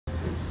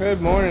Good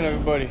morning,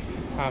 everybody.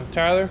 I'm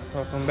Tyler.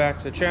 Welcome back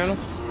to the channel.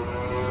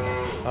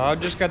 I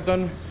just got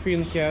done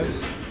feeding the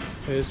calves.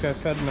 They just got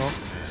fed milk.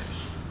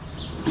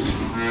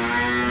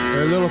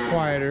 They're a little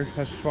quieter.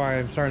 That's why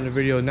I'm starting the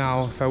video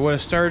now. If I would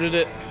have started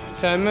it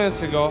 10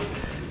 minutes ago,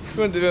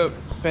 you wouldn't have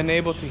been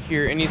able to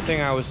hear anything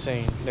I was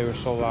saying. They were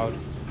so loud.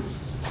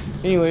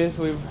 Anyways,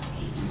 we've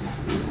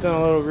done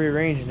a little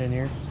rearranging in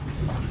here.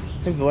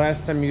 I think the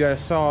last time you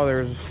guys saw,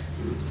 there was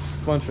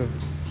a bunch of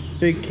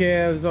big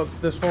calves up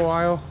this whole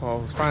aisle. Well,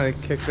 we finally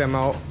kicked them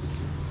out.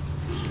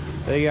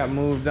 They got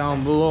moved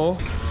down below.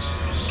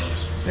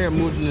 They got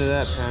moved into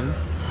that pen.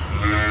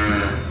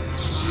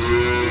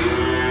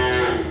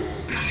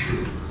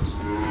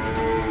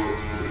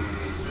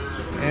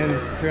 And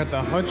we got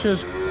the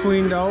hutches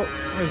cleaned out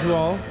as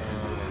well.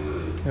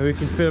 And we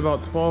can fit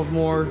about 12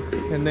 more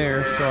in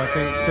there. So I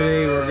think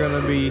today we're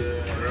gonna be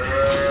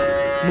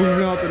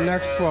moving out the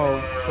next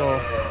 12. So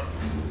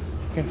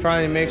we can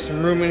finally make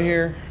some room in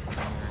here.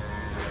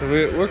 So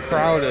we're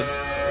crowded.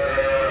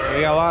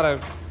 We got a lot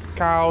of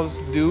cows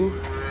due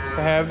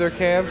to have their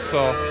calves,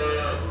 so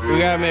we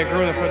gotta make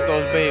room to put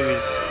those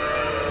babies.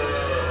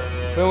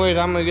 But anyways,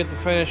 I'm gonna get to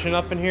finishing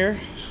up in here,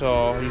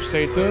 so you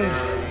stay tuned.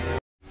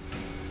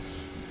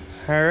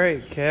 All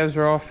right, calves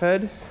are all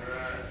fed.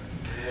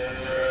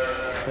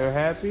 They're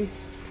happy.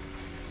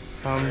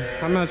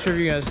 I'm not sure if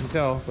you guys can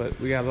tell, but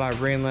we got a lot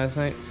of rain last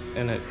night,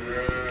 and it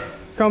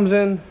comes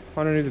in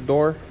underneath the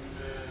door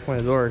when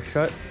the door is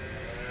shut.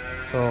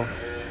 So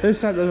this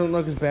side doesn't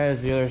look as bad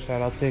as the other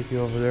side. I'll take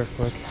you over there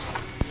quick.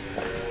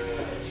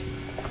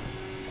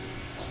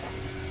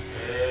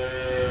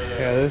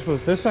 Yeah,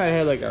 this side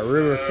had like a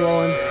river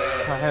flowing.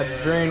 I had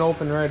the drain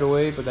open right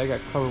away, but that got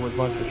covered with a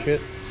bunch of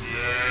shit.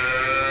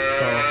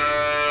 So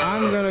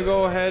I'm gonna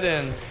go ahead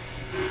and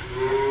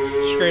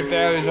scrape the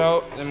alleys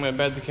out. I'm gonna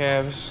bed the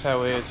calves. That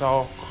way it's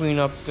all cleaned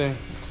up in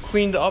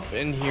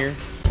here.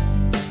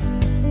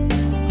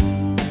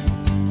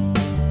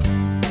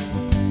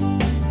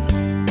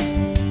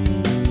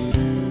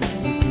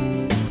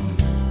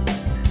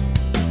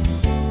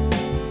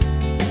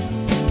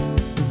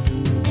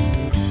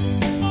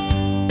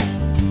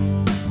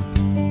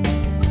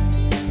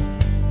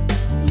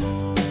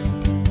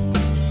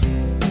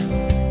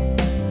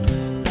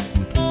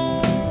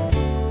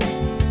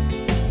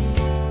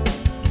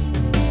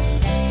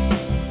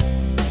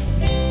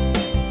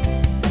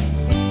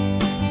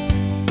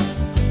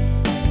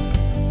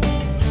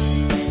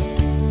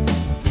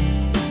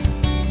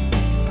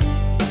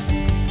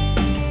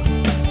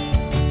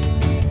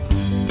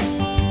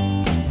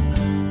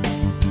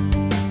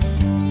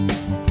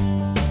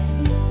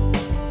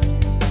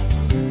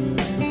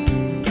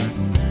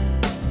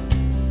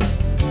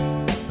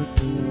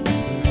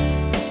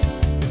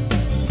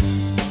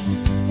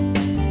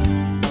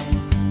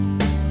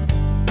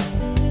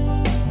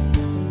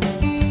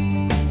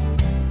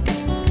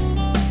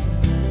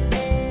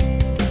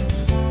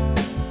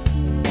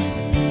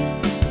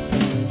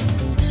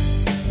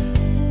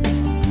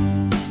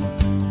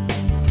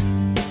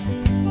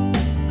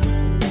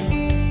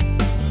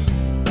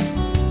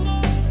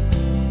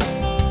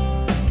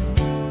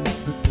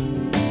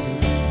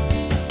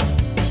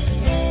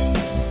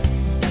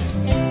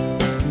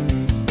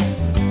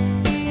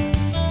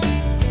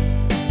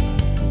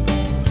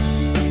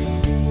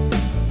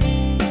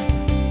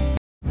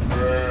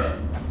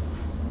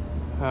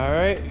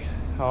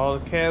 All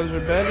the calves are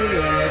bedded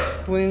and it's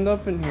cleaned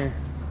up in here.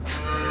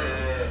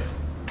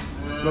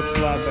 Looks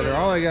a lot better.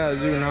 All I gotta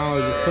do now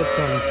is just put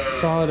some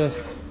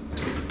sawdust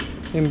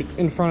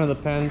in front of the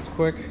pens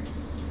quick.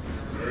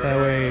 That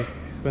way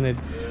when they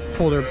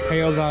pull their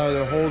pails out of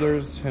their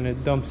holders and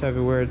it dumps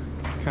everywhere, it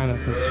kind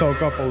of can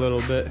soak up a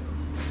little bit.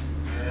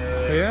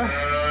 But yeah,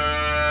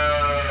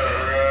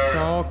 it's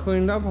all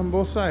cleaned up on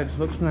both sides.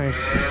 Looks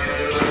nice.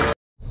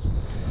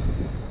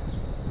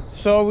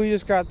 So we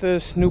just got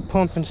this new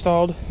pump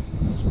installed.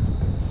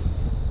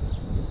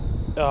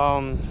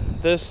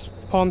 This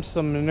pumps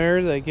the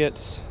manure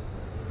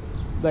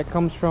that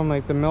comes from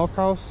like the milk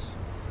house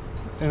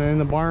and in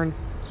the barn.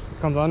 It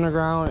comes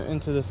underground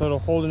into this little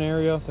holding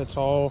area that's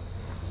all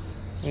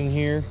in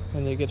here,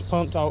 and it gets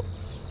pumped out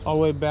all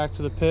the way back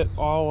to the pit,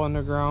 all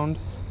underground.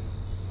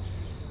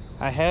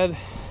 I had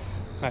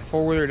my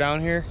four-wheeler down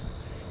here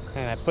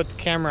and I put the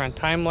camera on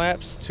time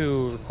lapse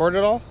to record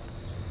it all.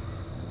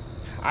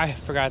 I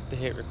forgot to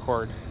hit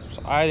record,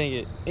 so I didn't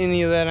get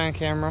any of that on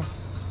camera.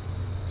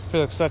 I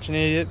feel like such an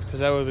idiot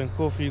because that would have been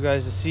cool for you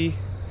guys to see.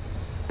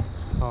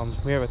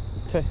 We have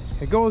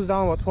it goes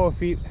down about 12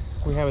 feet.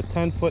 We have a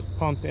 10-foot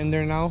pump in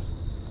there now.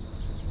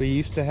 We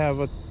used to have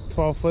a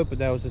 12-foot, but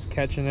that was just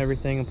catching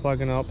everything and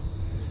plugging up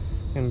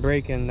and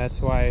breaking. That's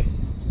why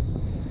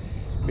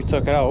we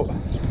took it out.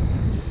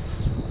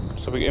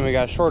 So we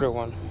got a shorter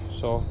one.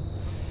 So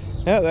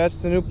yeah, that's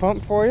the new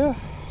pump for you.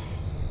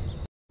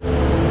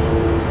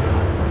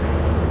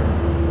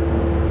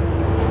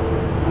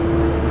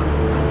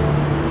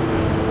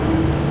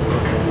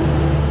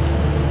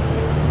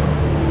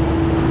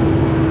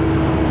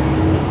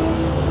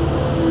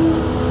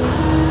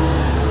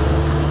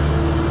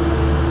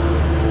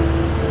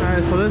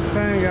 So this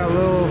pen got a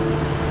little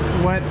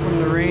wet from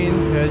the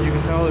rain. As you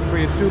can tell, it's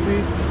pretty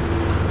soupy.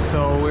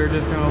 So we're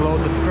just gonna load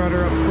the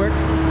spreader up quick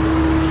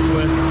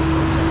with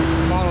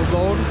bottle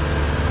load.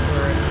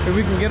 If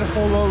we can get a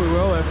full load, we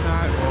will. If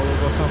not, well,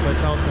 we'll go someplace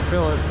else and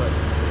fill it. But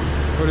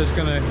we're just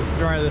gonna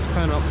dry this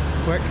pen up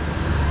quick.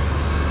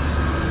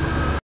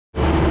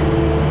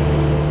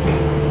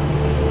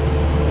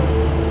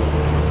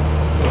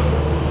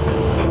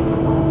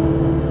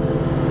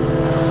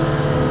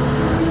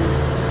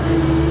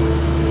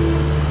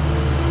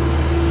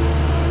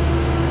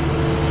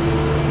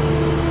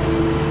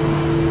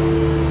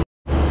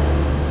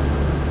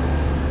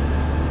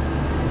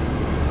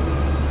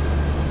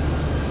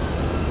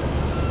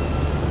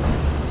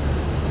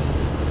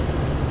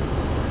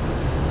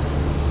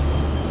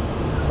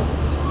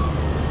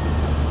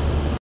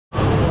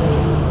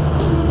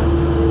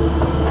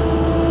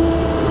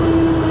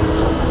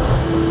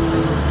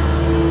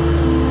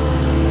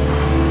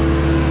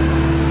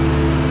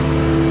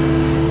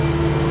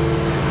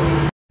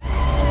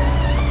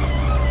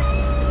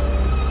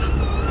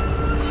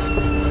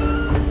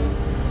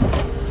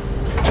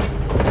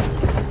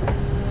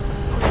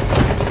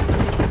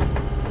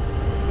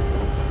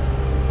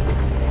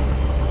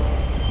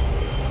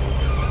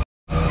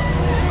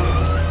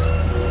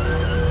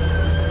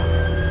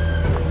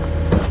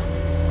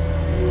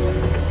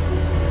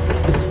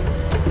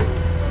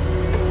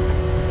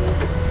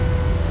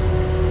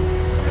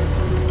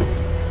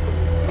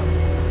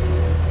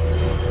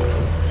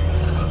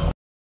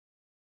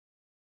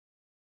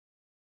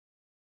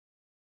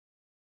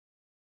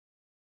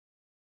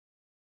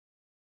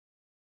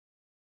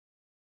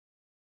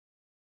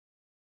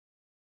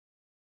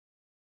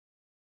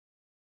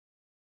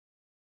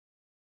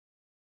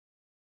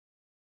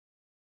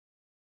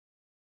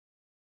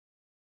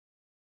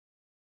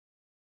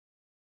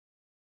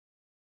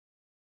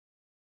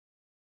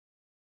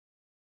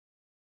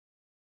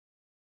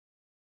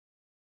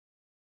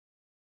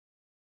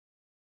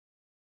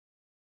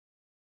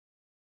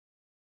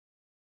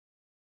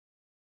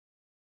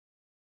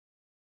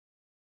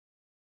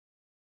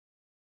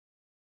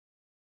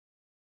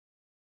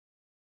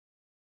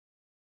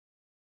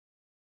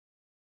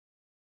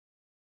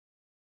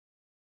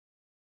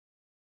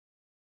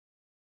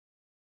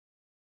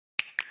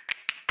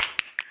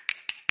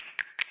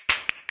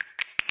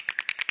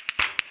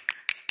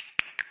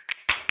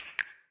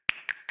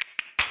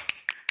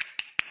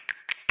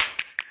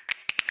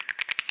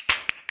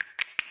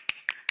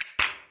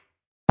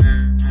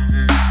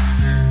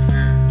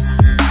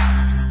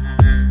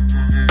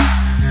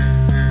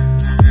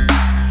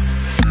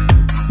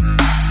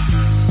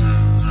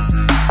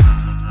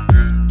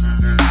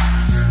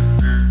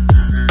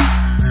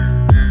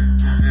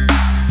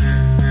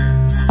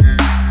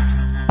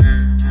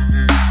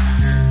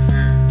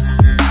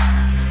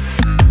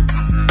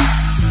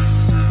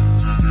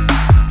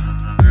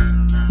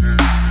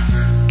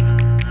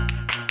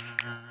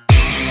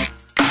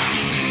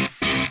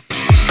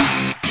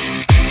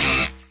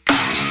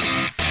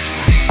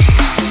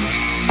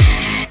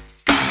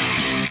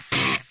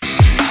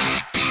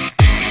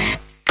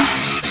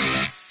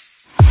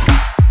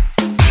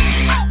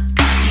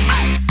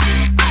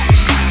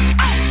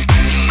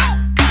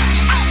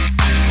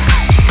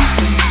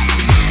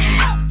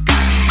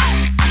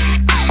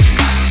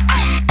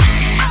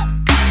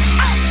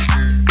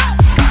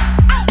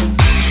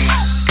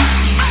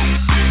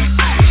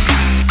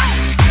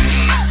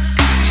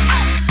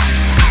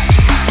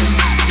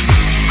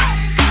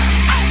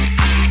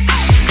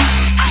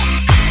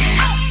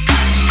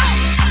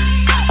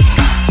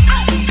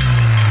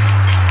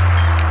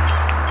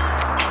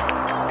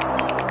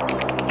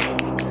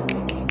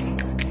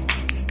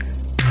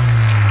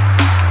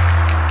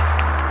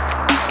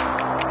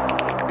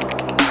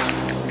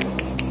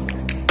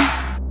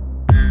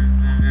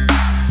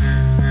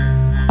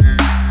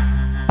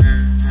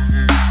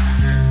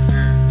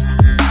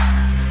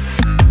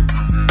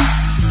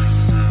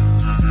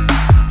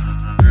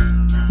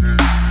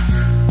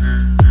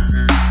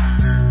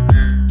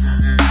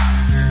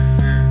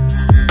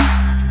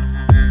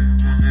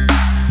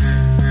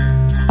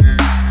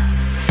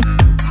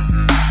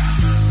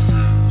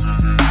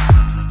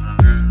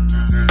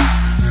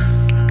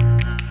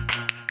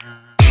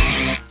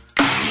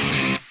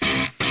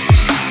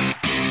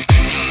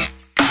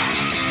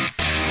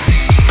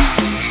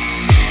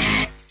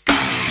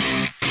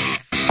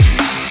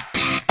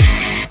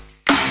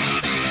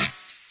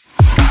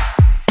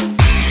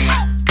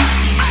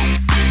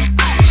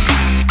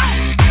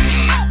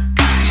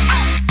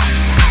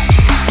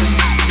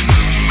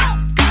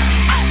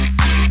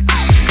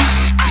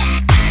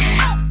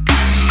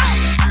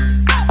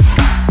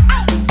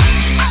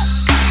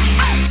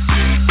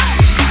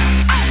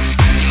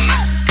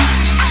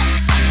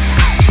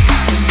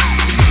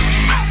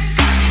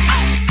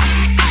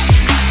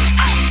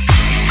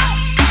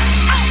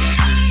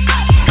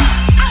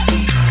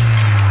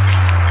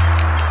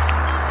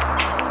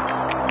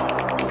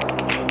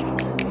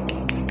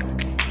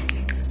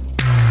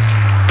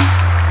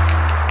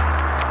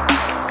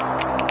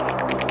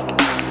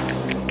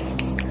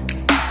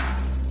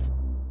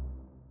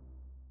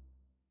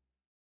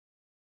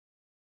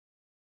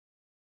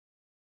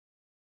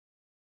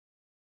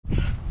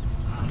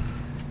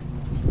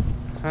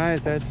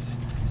 Alright, that's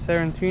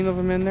 17 of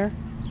them in there.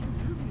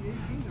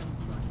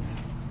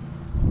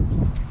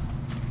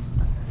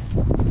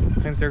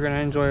 I think they're going to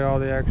enjoy all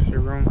the extra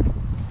room.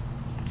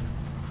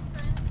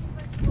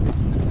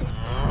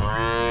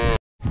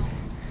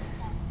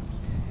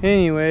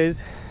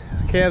 Anyways,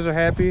 the calves are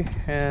happy,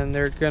 and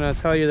they're going to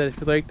tell you that if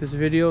you like this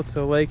video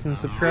to like and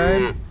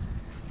subscribe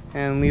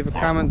and leave a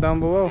comment down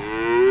below.